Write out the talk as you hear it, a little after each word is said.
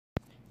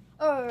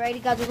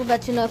Alrighty guys, welcome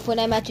back to another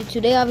Fortnite match.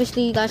 Today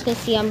obviously you guys can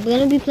see I'm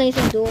going to be playing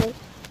some duel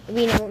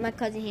arena with my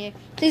cousin here.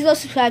 Please go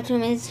subscribe to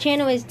him. His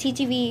channel is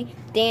TTV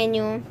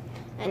Daniel.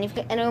 And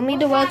it'll mean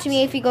the world to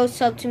me if you go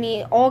sub to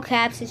me. All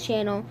caps his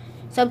channel.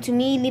 Sub to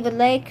me, leave a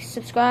like,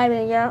 subscribe,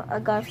 and yeah, I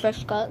got a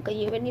fresh cut, cause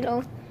you already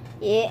know.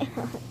 Yeah.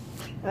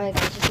 Alright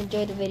guys, just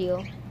enjoy the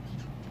video.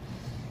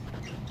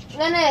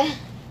 Nene,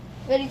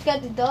 ready to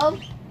get the dub?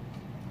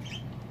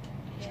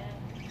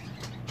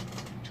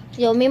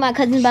 Yo, me and my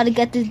cousin about to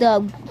get this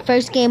dub.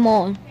 First game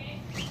on.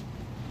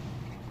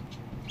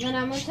 And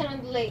I'm gonna turn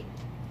on the light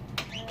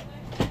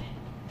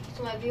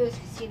so my viewers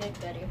can see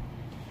that better.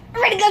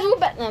 Alright guys, we're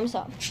back. No, I'm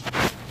sorry.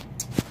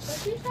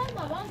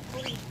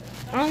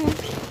 I don't know.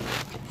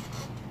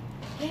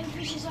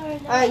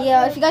 Alright,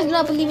 yeah, if you guys do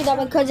not believe it that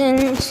my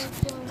cousin's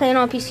playing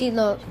on PC,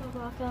 look.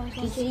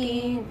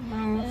 PC,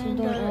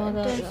 all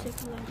that.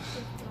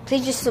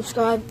 Please just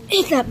subscribe,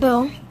 hit that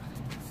bell.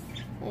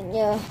 And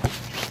yeah.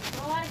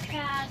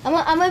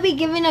 I'm gonna be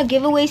giving a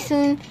giveaway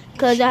soon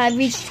because I have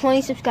reached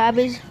 20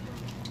 subscribers.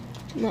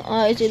 My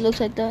eyes, it looks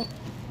like that.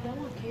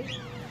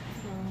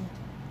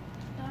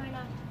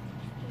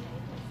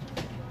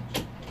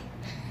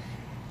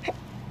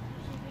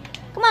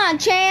 Come on,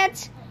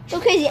 Chance. Go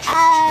crazy.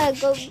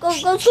 Go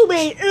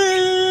stupid.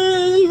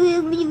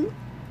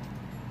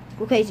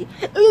 Go crazy.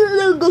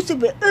 Go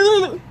stupid.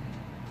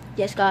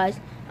 Yes, guys,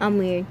 I'm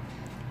weird.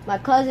 My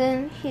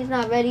cousin, he's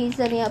not ready. He's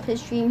setting up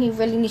his stream. He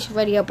really needs to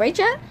ready up, right,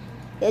 chat?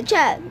 Yeah,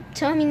 chat,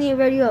 tell me you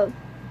ready up.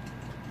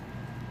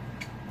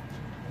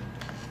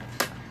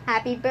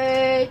 Happy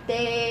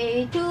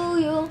birthday to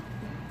you.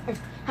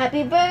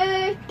 Happy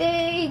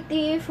birthday,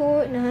 dear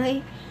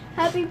Fortnite.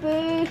 Happy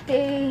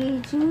birthday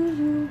to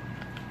you.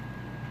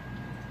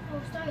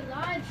 Oh, start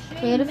live stream.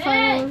 Play the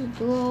finals,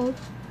 duels.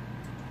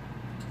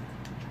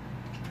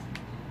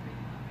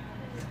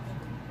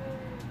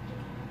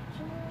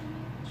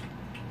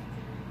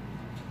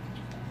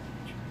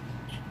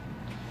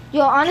 Yo,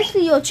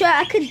 honestly, yo, chat,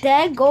 I could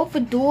dead go for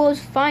duels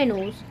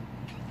finals.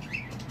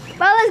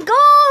 But let's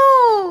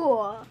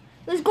go!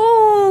 Let's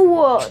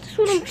go! That's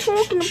what I'm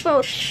talking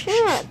about,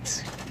 chat.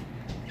 That's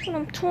what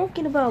I'm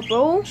talking about,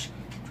 bro. That's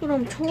what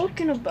I'm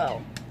talking about.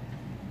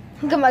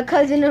 Look at my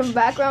cousin in the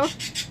background.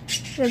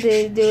 Look at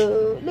this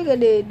dude. Look at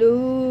this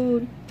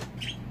dude.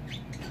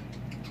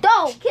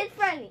 No, kid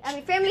friendly. I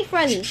mean, family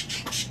friendly.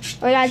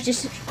 Alright, guys,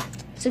 just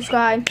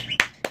subscribe.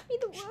 Need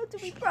the world to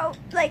be proud.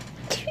 Like,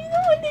 you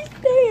don't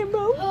understand,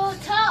 bro.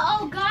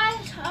 Oh,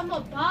 guys, I'm a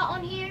bot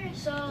on here,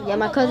 so yeah,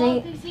 my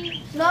cousin.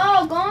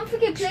 No, go on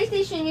freaking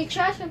PlayStation. You're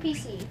trash on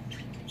PC.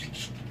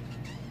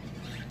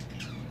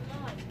 No,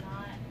 I'm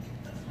not.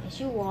 Yes,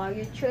 you are.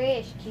 You're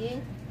trash,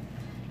 kid.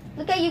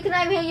 Look at you.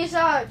 Cannot even hear your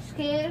shots,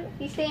 kid.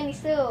 He's standing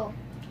still.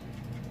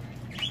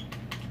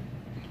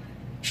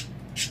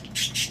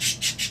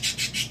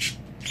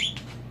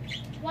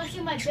 Want to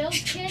see my build,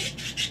 kid?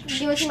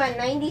 You want to see my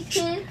 90s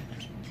kid?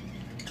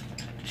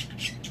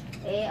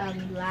 Hey, I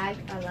lag.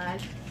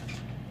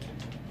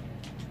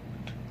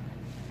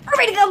 I'm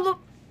ready to go.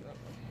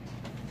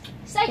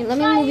 Hey, let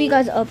me move you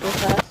guys up real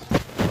fast.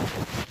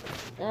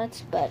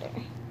 That's better.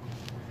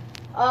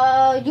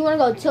 You wanna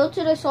go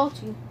tilted or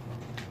salty?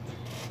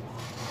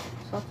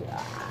 Salty.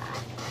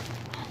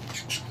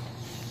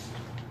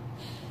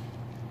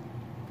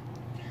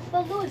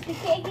 But Louis, they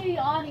can't hear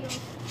your audio.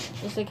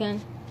 Yes, I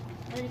can.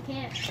 No, they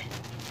can't.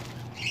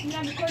 You're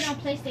not recording on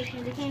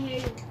PlayStation. They can't hear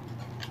you.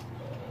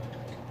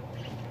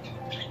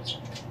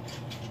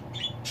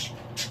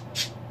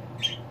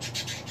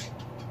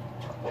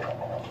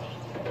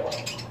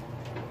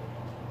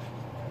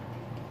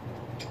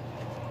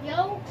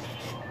 Yo.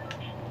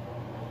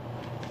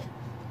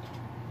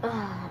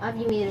 I've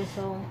muted,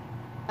 so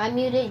I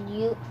muted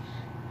you.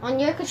 On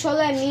your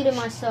controller, I muted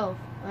myself.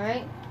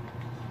 Alright?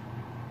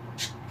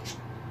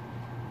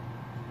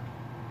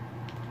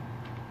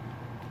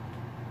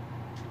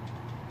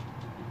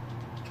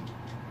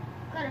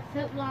 Got a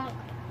flintlock.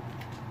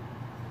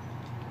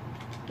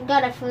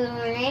 Got a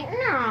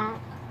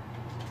flintlock.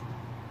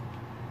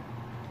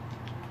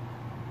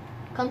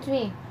 Come to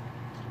me.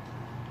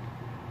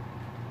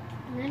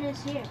 And then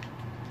it's here.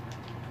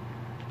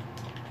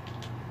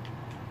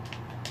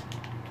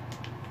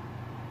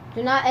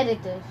 Do not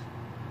edit this.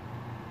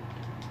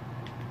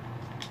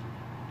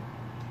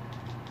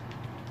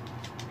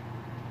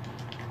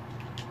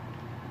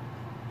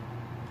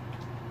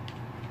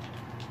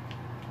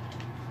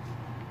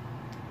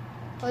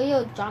 Oh,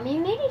 yo, drop me a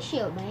mini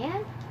shield,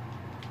 man.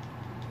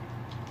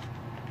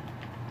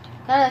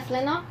 Got that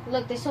flintlock?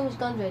 Look, there's so much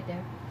guns right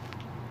there.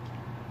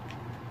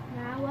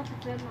 Nah, I want the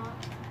flintlock.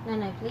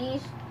 No,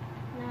 please.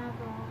 Nah,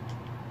 bro.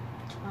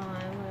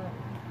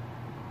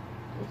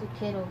 There's a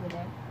kid over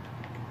there.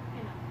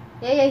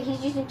 Yeah,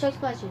 he's using chug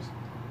splashes.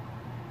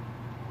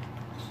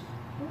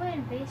 We're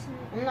in basement.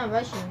 I'm not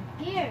rushing.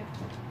 Here,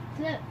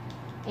 flip.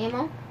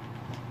 Ammo?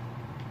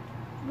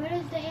 Where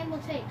does the ammo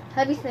take?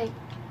 Heavy snake.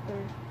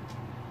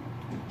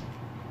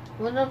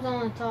 What up's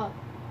on the top?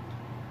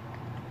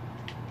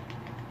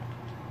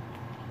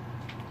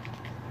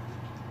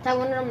 Is that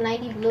one of them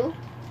 90 blue?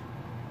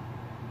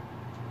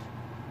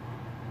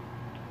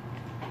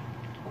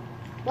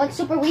 One's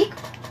super weak.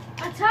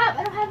 On top,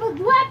 I don't have a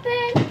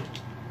weapon.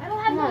 I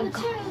don't have no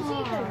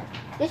materials either.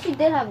 Yes, you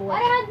did have a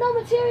weapon. I had no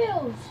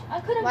materials. I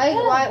couldn't.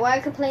 Why are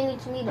you complaining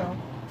to me though?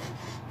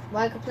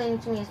 Why are you complaining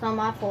to me? It's not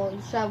my fault.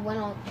 You should have went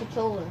on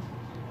controller.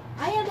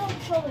 I am on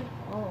controller.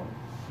 Oh.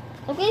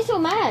 Stop getting so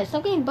mad.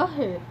 Stop getting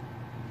butthurt.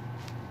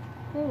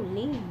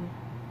 Holy.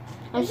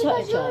 I'm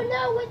sorry. Because you don't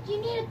know what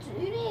you need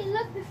to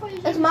look before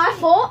you. It's my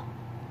fault.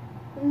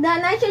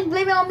 Now you should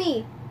blame it on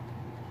me.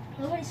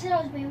 Nobody said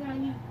I was blaming it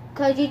on you.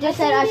 Cause you just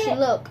said I should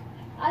look.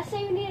 I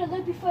say you need to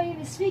look before you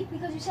even speak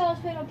because you said I was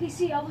playing on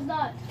PC. I was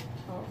not.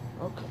 Oh,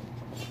 okay.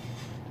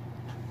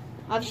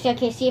 Obviously, I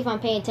can't see if I'm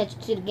paying attention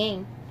to the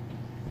game.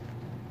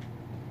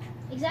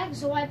 Exactly.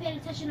 So why paying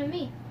attention to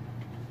me?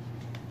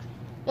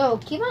 Yo,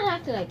 keep on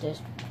acting like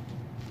this.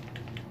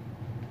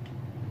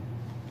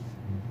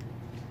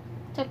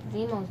 What type of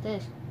emo is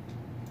this?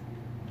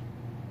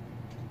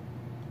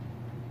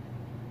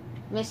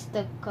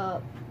 Mr.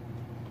 Cup.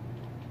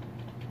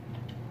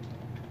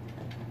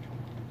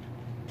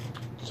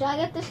 Should I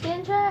get the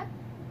skin trap?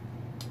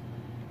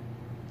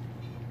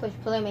 Push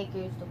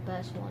Playmaker is the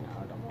best one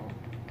out of all.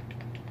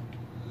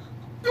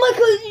 My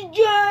cousin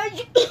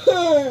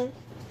Judge!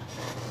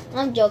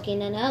 I'm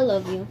joking, and I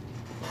love you.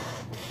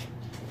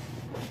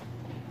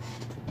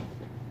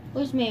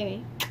 Where's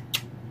Mary?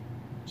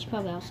 She's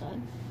probably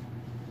outside.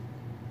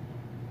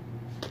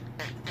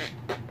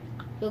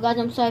 Yo guys,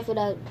 I'm sorry for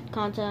that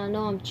content. I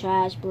know I'm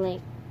trash, but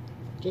like,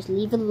 just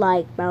leave a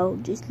like, bro.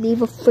 Just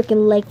leave a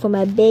freaking like for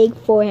my big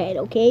forehead,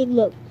 okay?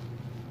 Look.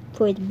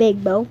 For it's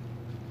big, bro.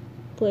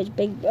 For it's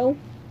big, bro.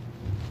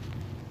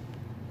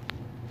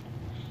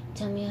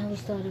 Tell me how we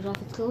started off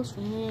as close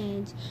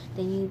friends.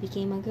 Then you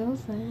became my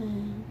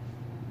girlfriend.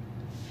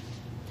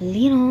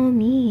 Lean on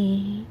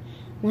me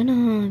when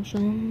I'm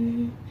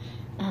strong.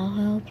 I'll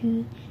help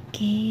you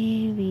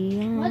carry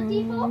on. What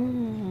default?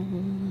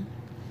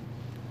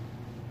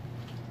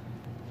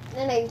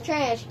 Then they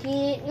trash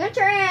kid. You're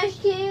trash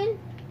kid.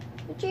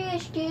 You're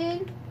trash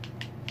kid.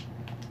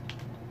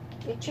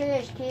 You're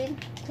trash kid.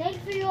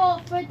 Thank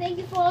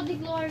you for all the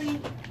glory.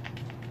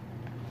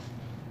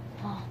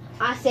 Oh,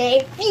 I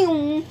say,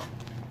 phew.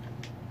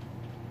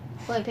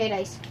 Play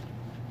Paradise.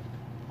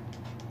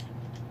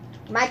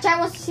 My chat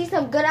wants to see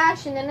some good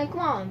action, then come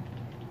on.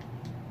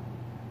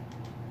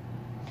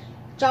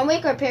 John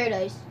Wick or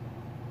Paradise?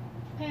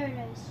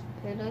 Paradise.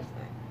 Paradise.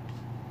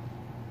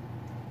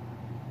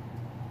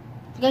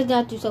 If you guys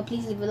don't do so,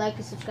 please leave a like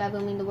and subscribe. It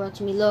will mean the world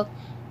to me. Look,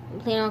 I'm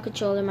playing on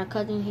controller. My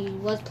cousin, he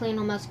was playing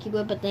on mouse and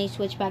keyboard, but then he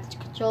switched back to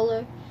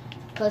controller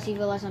because he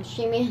realized I'm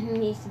streaming and he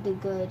needs to do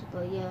good.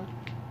 But yeah.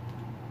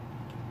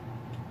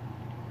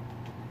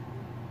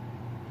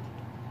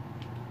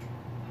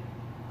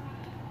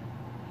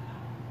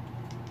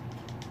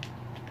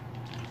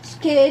 This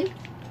kid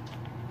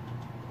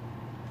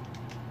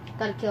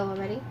got a kill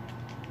already.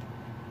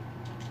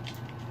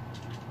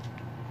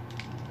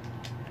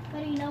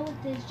 What do you know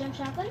with this jump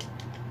shotgun? Is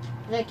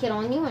there a kid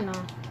on you or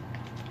no?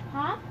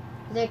 Huh?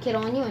 Is there a kid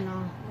on you or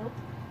no? Nope.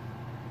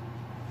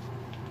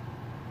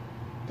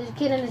 There's a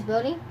kid in this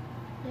building?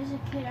 There's a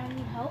kid. I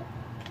need help.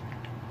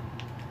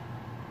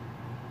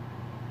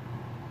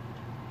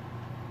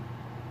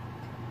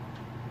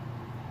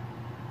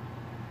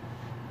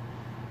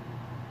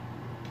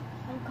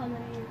 I'm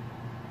coming in.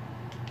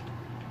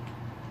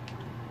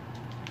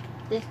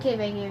 This kid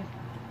right here.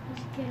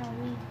 There's a kid on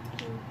me,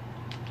 too.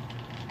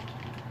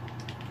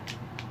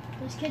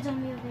 There's kids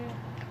on me over there.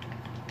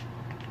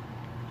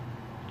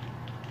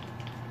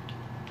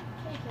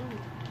 Can't kill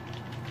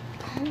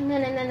me.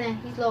 No.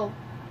 He's low.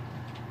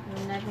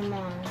 Never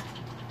mind.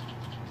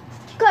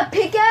 Got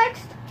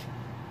pickaxe?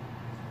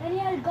 And he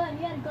had a gun.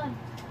 He had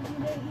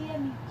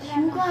me.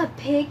 You got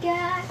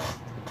pickaxe?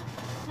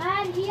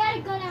 He had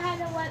a gun. I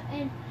had a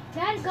weapon. He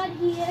had a gun.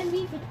 He hit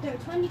me for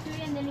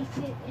 23, and then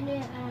he hit, and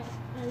then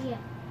yeah.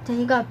 Then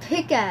you got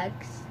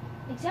pickaxe.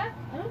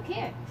 Exactly. I don't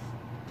care.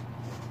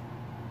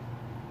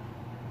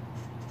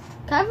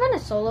 Can I run a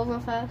solo real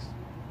fast?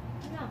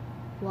 No.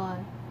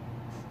 Why?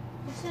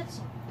 I said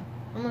so.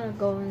 I'm gonna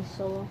go in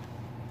solo.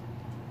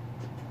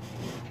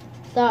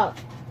 Stop.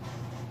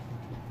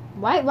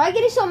 Why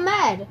getting so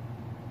mad?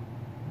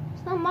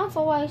 It's not my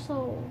fault why you're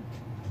so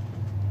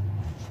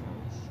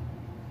trash.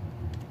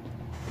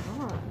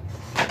 God.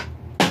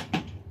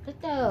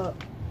 Get that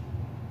up.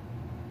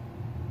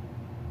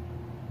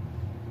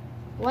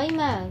 Why you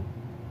mad?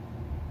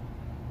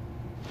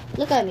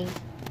 Look at me.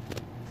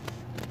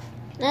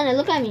 Nana,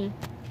 look at me.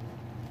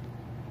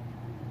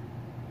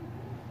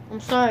 I'm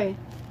sorry.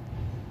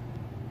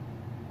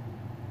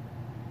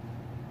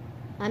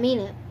 I mean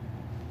it.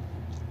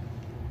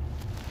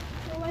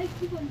 So why you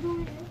keep on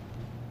doing it?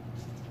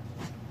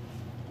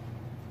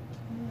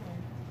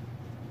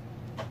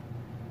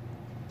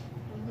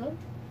 You good?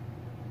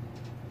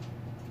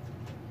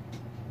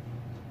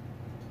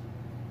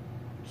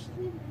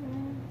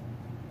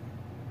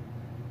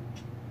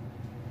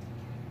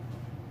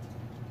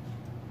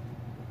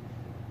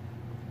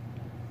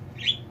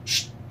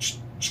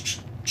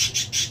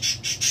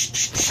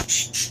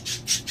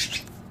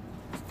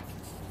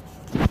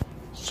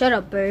 shut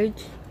up,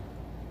 birds.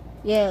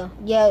 Yeah,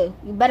 you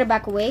better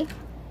back away.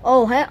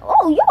 Oh,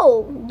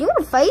 yo, you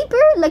wanna fight,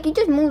 bird? Like, you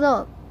just moved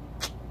up.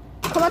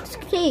 Come out this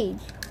cage.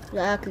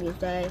 Exactly,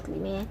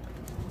 man.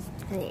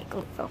 There you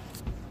go, bro.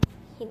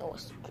 He knows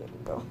what's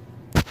good, bro.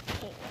 You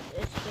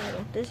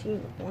want this,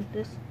 you want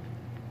this.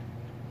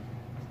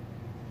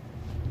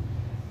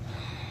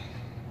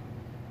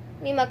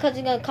 Me and my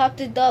cousin gonna cop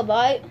this dub,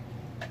 alright?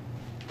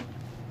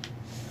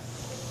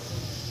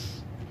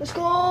 Let's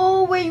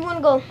go. Where you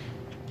wanna go?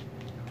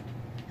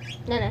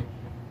 Nah.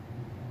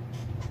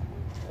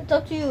 It's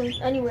up to you.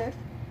 Anywhere.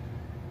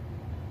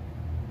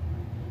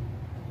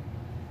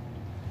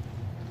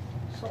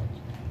 Salty.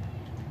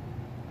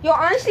 Yo,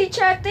 honestly,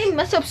 chat, if they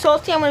mess up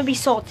salty, I'm gonna be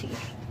salty.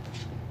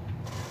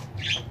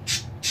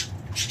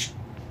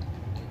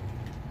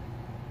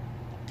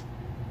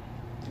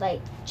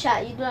 Like,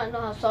 chat, you do not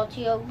know how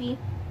salty I'll be.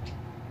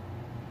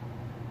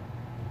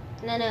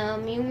 Nah,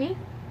 mute me.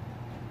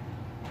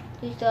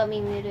 Please don't be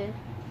muted.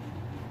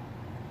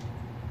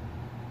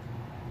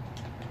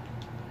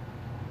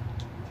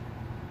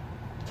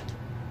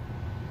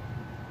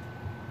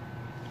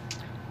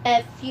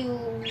 If you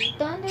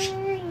thunder,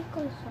 you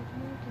go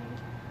something.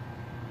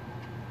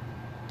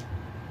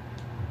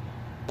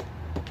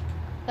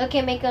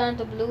 Okay, make it on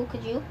the blue,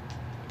 could you?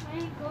 I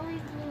ain't going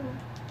blue.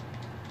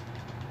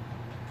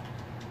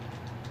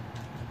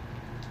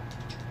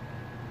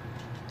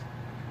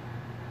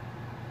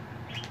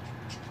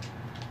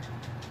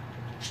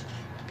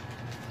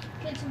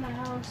 Get to my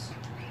house.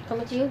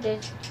 Coming to you?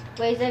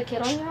 Wait, is there a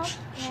kid on your house?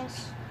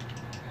 Yes.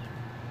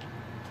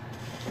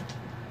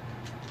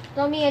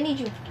 No, me, I need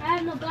you. I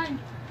have no gun.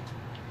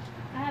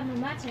 I have no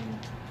mats on me.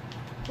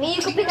 Me,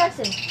 you can pickaxe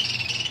him.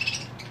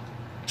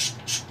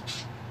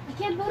 I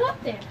can't build up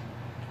there.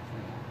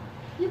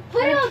 You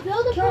put it on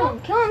build a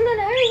Kill him, no,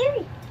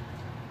 hurry.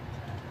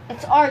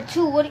 It's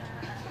R2, what?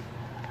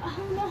 I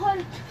don't know how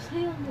to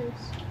play on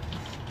this.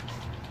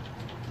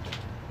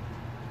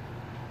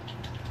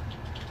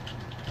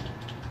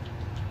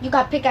 You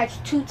got pickaxe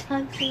 2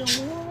 times in a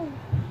row.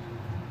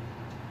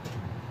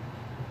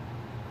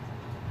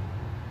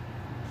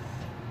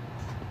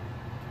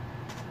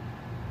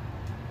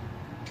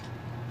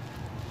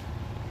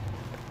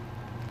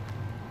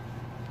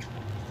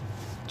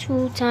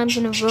 Two times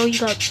in a row you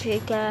got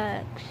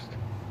pickaxed.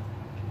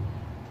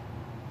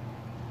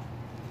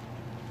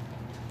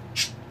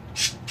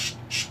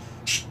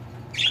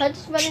 Can I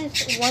just run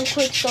this one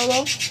quick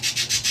solo?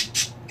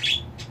 It's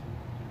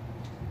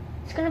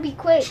gonna be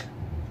quick.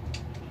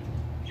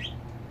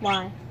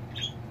 Why?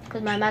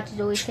 Because my matches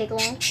always take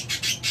long.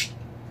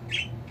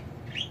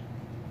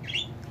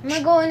 I'm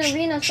gonna go in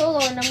arena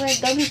solo and I'm gonna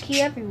W key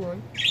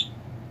everyone.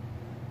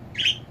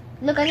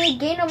 Look, I need to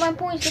gain all my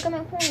points. Look at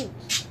my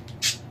points.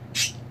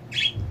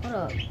 Hold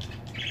up.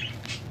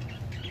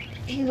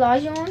 Is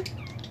Elijah on?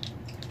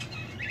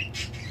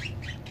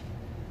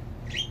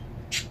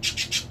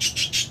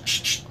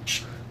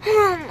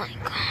 Oh my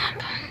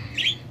god.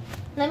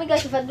 Let me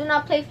guess, if I do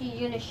not play for you,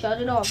 you're gonna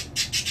shut it off.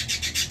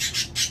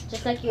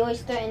 Just like you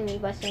always threaten me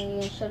by saying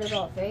you're gonna shut it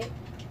off, right?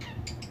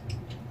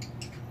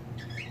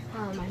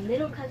 Oh, my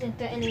little cousin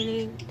threatening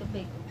me the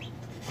big one.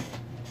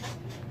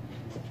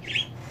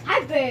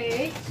 Hi,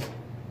 birds.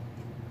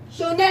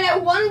 So then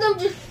one of them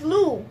just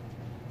flew.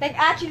 Like,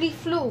 actually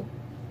flew.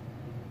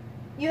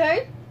 You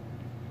heard?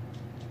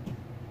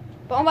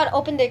 But I'm about to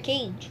open their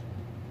cage.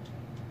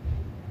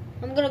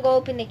 I'm gonna go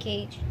open the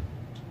cage.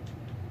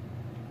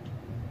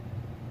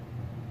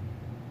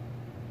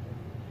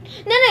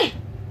 Nene!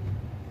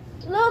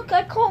 Look,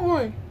 I caught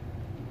one.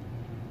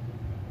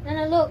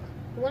 Nene, look.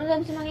 One of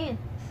them's in my hand.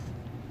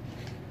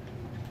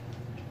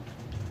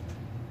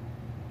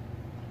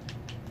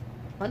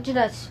 What did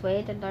that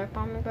sway the dark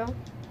bomber, bro?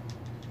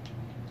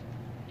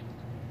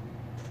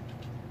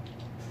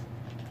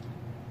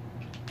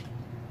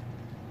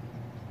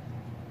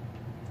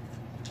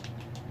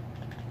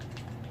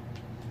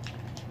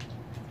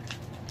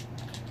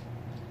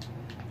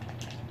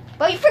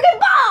 But you freaking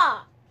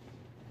ball!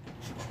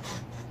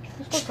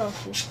 Let's go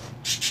salty.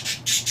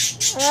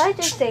 I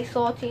just say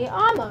salty.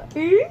 I'm a. I'm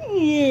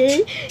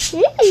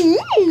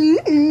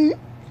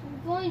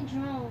going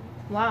drone.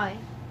 Why?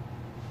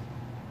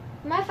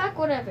 Matter of fact,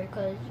 whatever,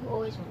 because you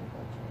always want to go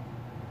drone.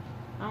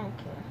 I don't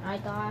care. I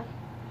die.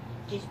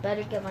 Just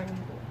better get my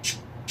number.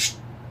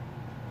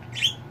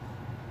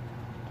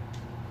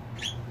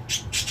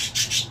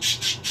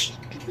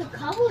 You could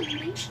cover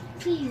me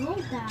so you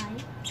won't die.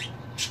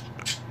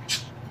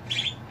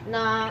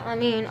 Nah, I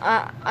mean,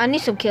 I need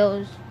some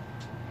kills.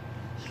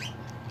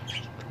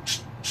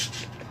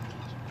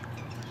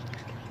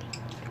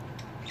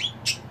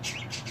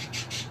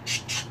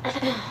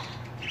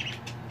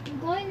 I'm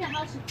going to the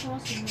house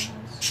across from your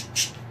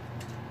house.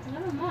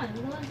 Never mind,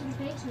 I'm going to the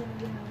basement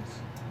of your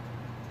house.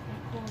 I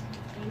call it the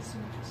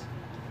basement.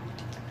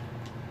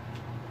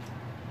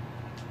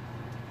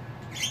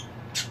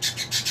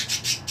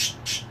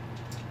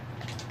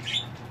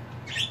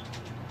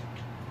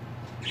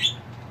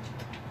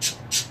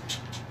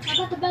 I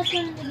got the best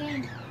gun in the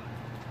game.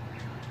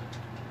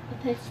 A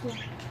pistol.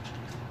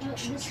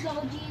 This is the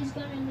OG's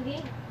gun in the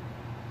game.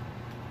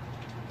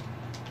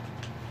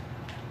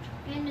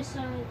 And the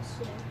science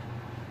there.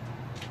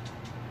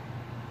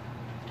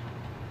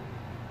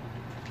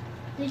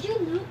 Did you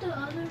loot the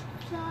other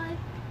side?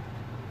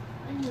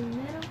 In the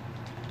middle?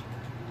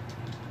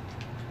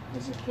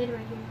 There's a kid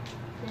right here.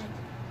 Dead.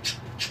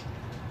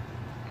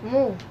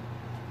 Move.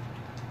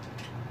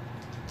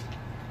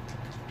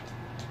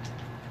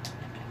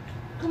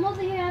 Come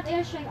over here, I have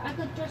airstrike. I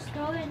could just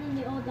throw it and then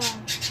they all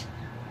die.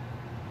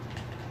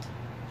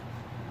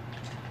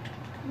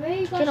 Where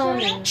you Get on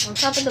me. On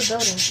top of the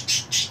building.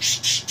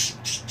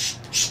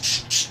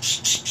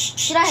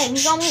 Shoot at him.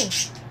 He's on me.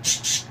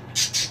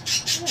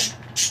 Where?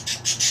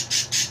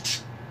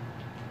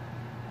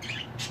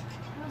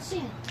 I don't see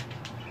him.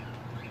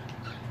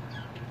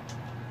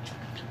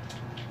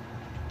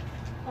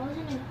 I was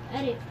in an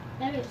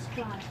edit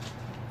spot.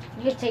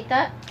 You can take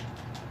that.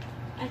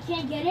 I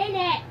can't get in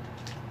it.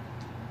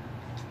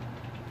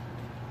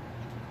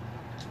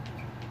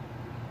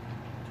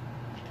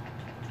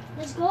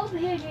 Let's go over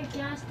here near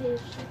gas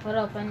station. What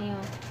up, I need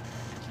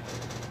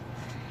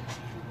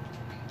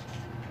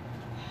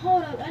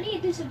Hold up, I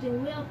need to do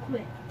something real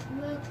quick.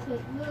 Real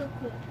quick.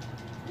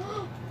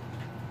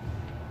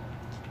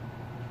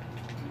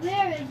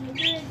 Where is it?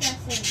 Where is that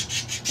thing?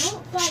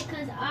 Don't fight,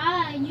 cause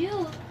you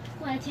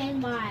want to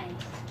change mine.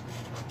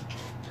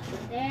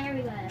 There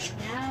we go.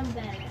 Now I'm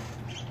better.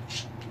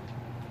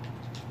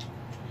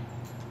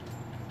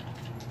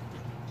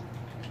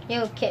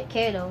 Yo,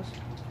 carry those.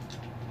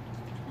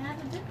 I have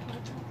a big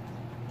pot though.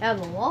 You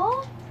have a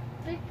wall?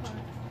 Big pot.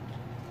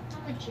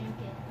 I'm gonna drink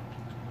it.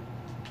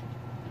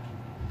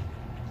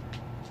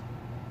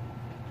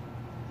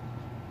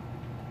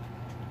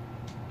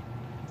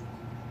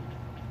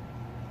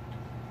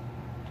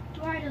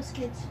 Where are those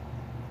kids?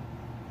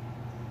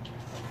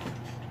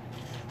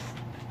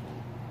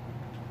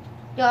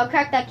 Yo, I'll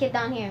crack that kid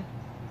down here.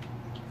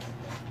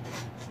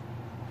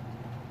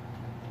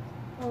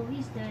 Oh,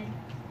 he's dead.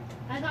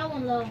 I got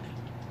one low.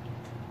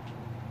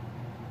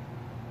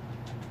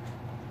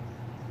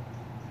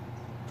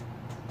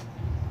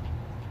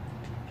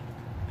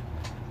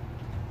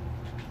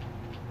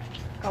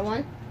 Got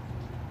one.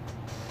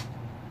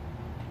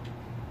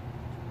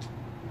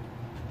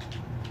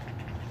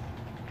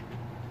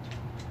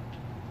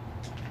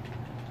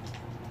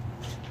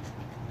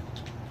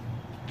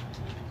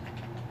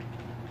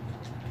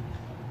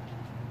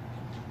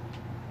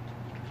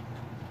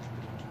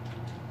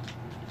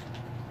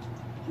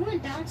 He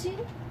went down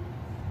too?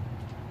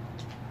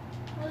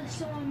 Oh, there's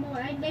still one more.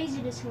 I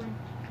lasered this one.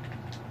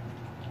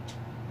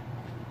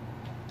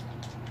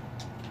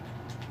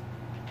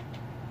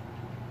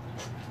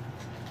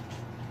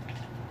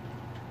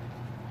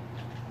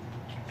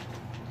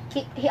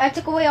 I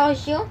took away all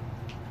his shield.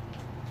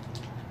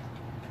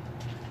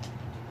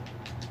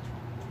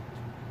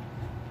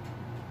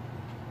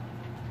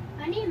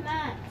 I need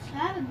mats. I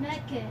have a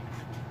med kit.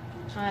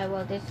 Alright,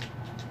 well, this.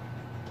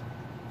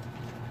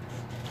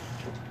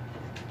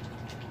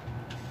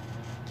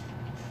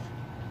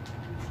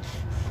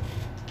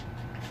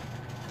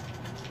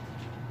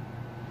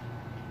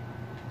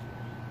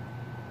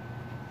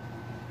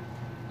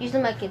 Use the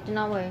medkit, do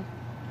not worry.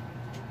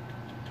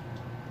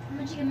 How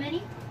much you get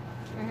many?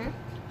 Mm-hmm.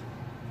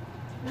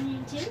 I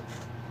need two.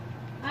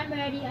 I'm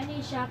ready. I need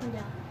a shotgun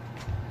down.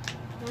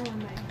 Now I'm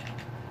ready.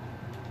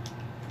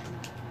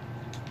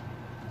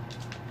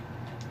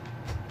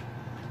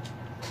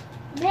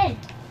 Men!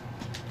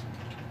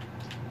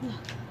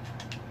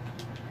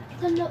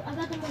 Look. I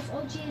got the most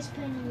OGS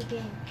pen in the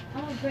game.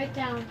 I'm gonna break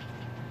down.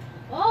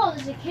 Oh,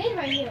 there's a kid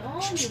right here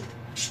on me.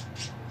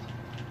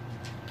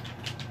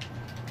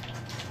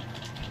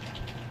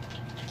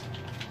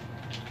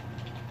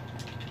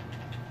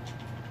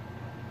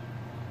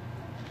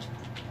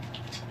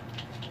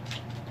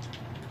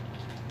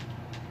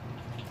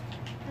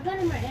 I got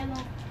him right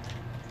ammo.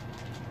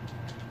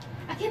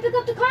 I can't pick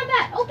up the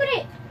combat. Open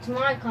it. It's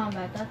my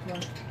combat, that's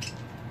what.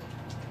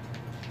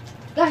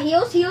 Got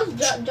heals,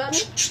 drop me.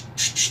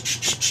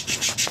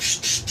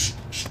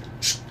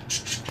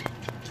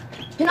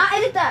 Do not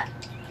edit that.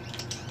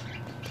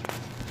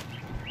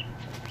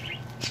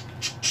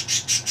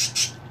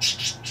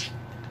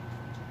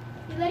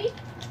 You ready?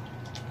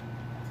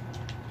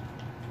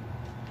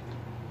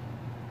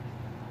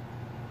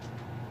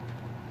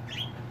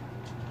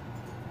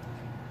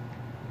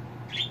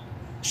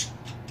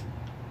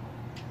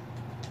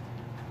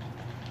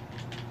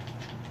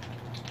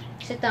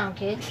 Sit down,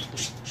 kid.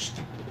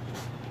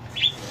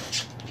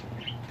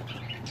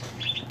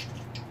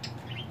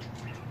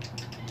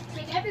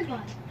 Take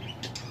everyone.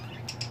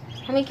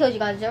 How many kills you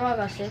got? 0, I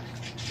got 6.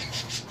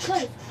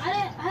 Cause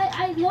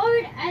I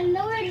lowered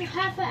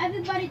half of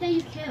everybody that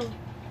you killed.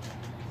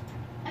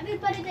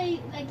 Everybody that you,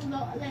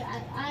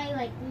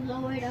 I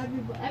lowered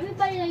everybody.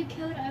 Everybody that you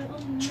killed, I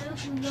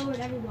almost lowered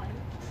everybody.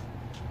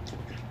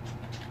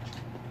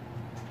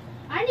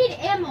 I need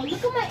ammo.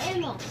 Look at my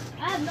ammo.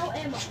 I have no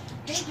ammo.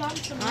 They dropped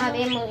some. I don't have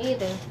ammo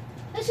either.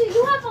 Listen,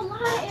 you have a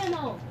lot of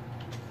ammo.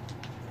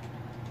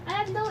 I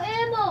have no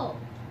ammo.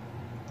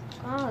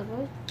 God,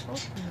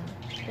 where's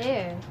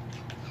there?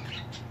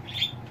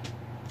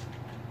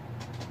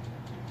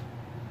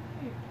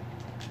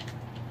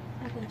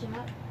 I can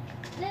drop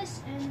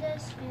this and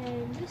this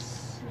and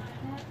this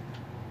like that.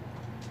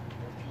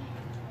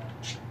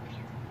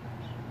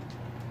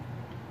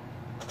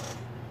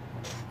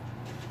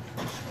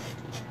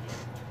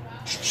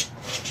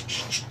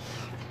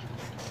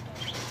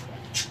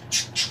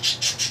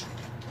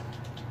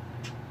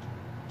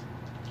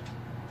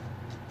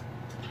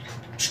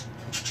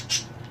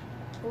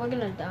 We're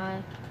gonna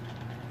die.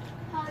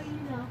 How do you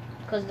know?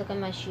 Cause look at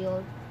my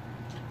shield.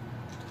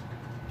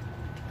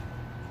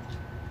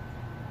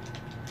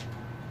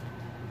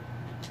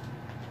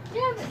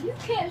 Yeah, but you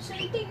can't, so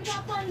you think you're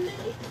not finding me?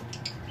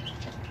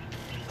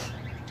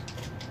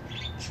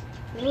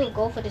 We'll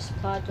go for the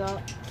supply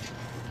drop.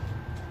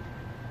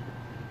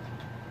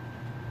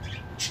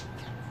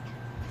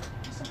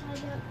 Supply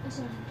drop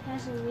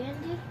hasn't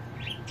landed.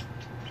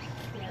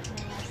 Yeah, it hasn't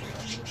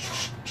landed.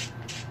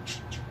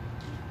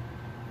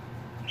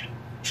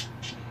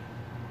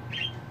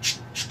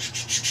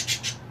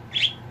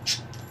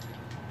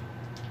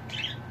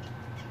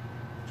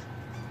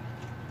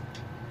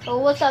 Oh,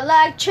 what's that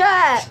lag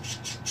track?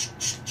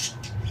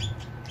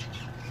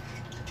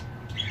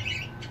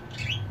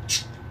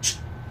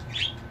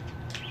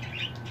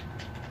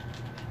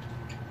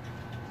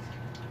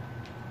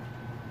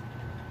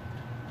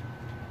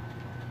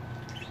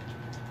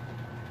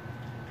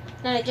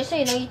 No, just so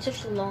you know, you took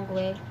the long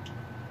way.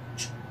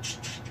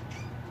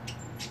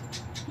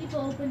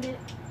 People opened it.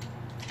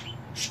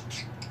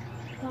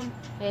 Come.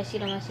 Yeah, I see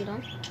them, I see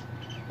them.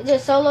 Is it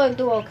solo or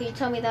duo? Can you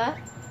tell me that?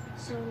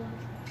 Solo.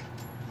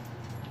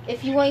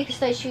 If you want, you can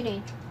start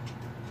shooting.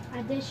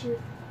 I did shoot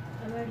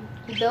already.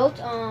 You built?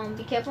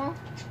 Be careful.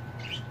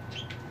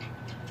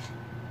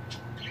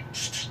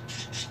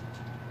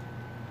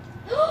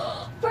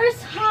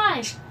 First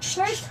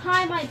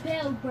time I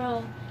built,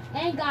 bro,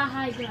 and got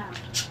high ground.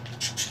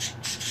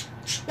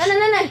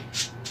 No.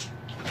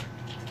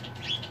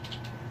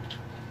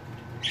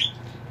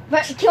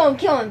 But kill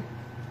him.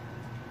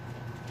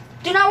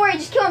 Do not worry,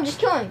 just kill him.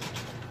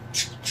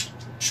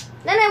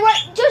 No,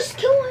 what? Just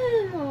kill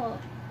him.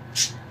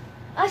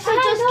 I said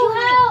just kill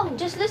him.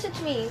 Just listen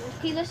to me.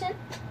 Can you listen?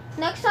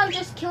 Next time,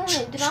 just kill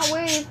him. Do not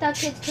worry if that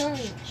kid's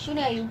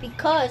shooting at you,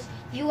 because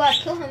you got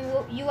to kill him.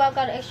 You got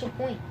an extra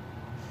point.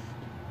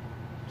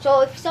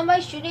 So if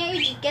somebody's shooting at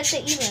you, just get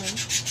the even.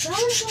 No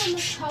one's gonna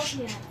miss health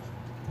yet.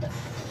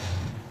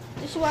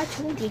 This is what I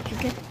told you.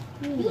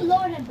 You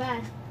lowered him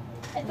bad.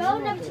 If I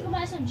would never took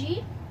my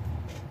SMG,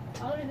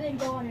 I would have been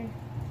goner.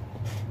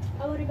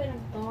 I would have been a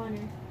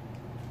goner.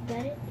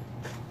 Get it?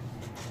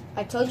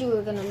 I told you we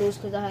were gonna lose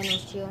because I had no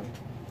shield.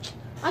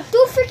 I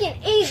threw freaking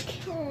 8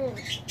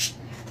 kills.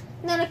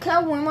 Then can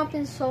I warm up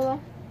in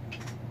solo?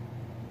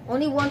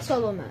 Only one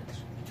solo match.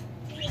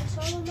 Yeah,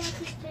 solo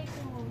matches take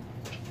long.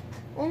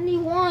 Only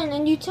one,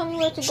 and you tell me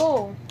where to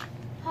go.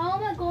 How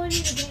am I going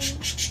to the game?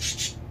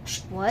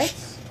 What?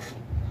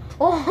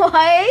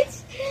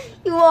 What?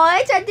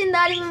 What? I did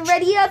not even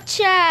ready up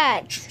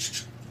chat.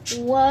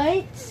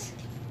 What?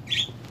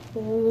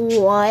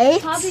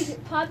 What?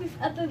 Poppy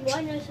Epic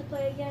wanted us to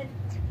play again.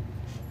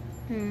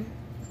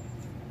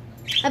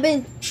 I've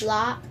been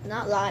not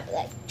live, but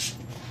like.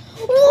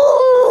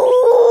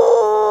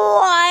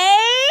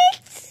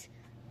 What?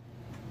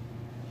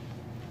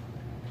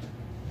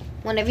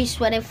 Whenever you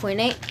sweat in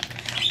Fortnite.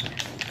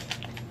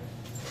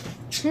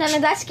 None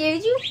of that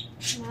scared you?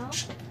 No.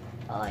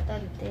 Oh, I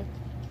thought it did.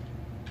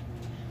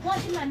 Want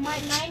to see my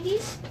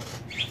 90s?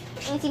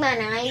 You see my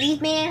 90s,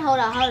 man? Hold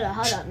up, man.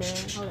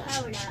 Hold up.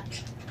 Power nap.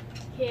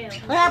 Here.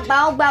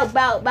 Hold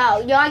up, bow.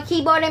 You're on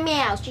keyboard and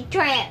mouse. You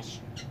trash.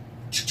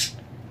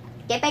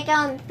 Get back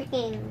on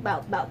freaking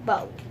bow.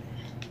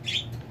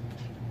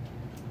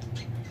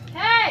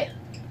 Hey,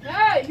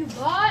 you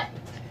bot.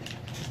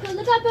 Cause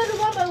look, I built a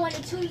 1 by 1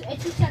 in 2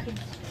 seconds.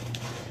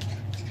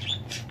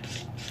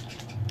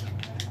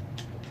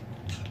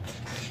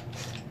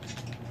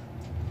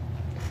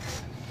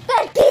 The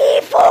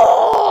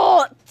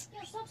default! Yo,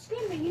 stop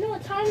screaming. You know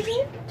what time it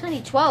is?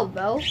 2012,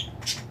 bro.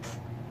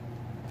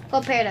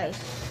 Go Paradise.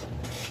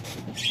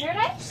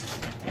 Paradise?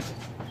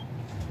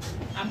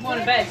 I'm going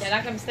to bed and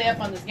I can stay up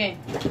on this game.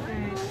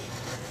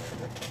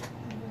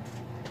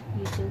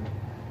 YouTube.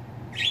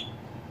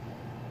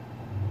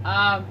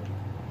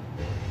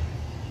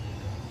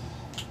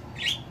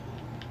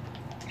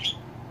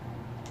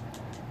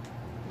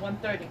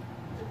 1:30.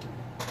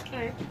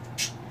 Alright.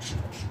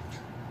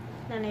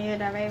 None of you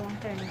that right 1:30.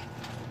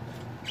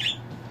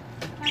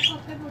 Can I call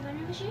purple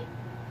vending machine?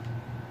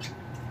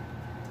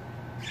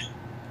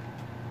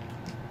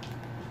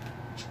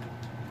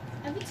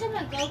 Every time I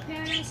go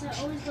Paradise, I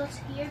always go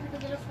here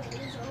because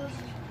there's always a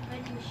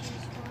vending machine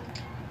spawn.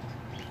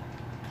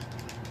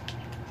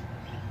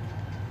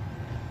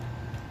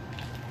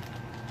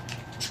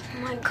 Oh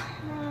my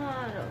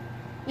god.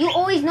 You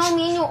always know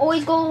me and you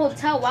always go to the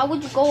hotel. Why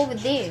would you go over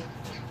there?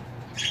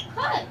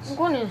 I'm Cuz,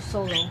 going in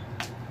solo.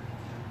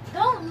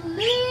 don't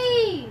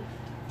leave.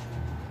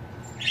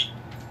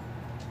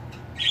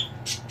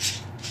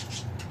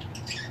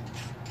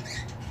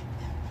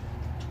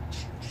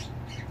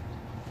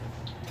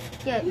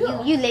 Yeah,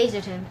 you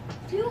lasered him.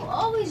 You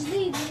always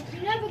leave.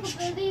 You never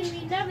go leave.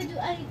 You never do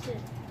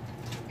anything.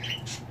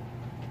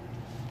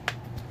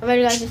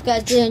 Alright guys, if you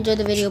guys did enjoy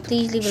the video,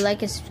 please leave a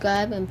like and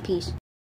subscribe, and peace.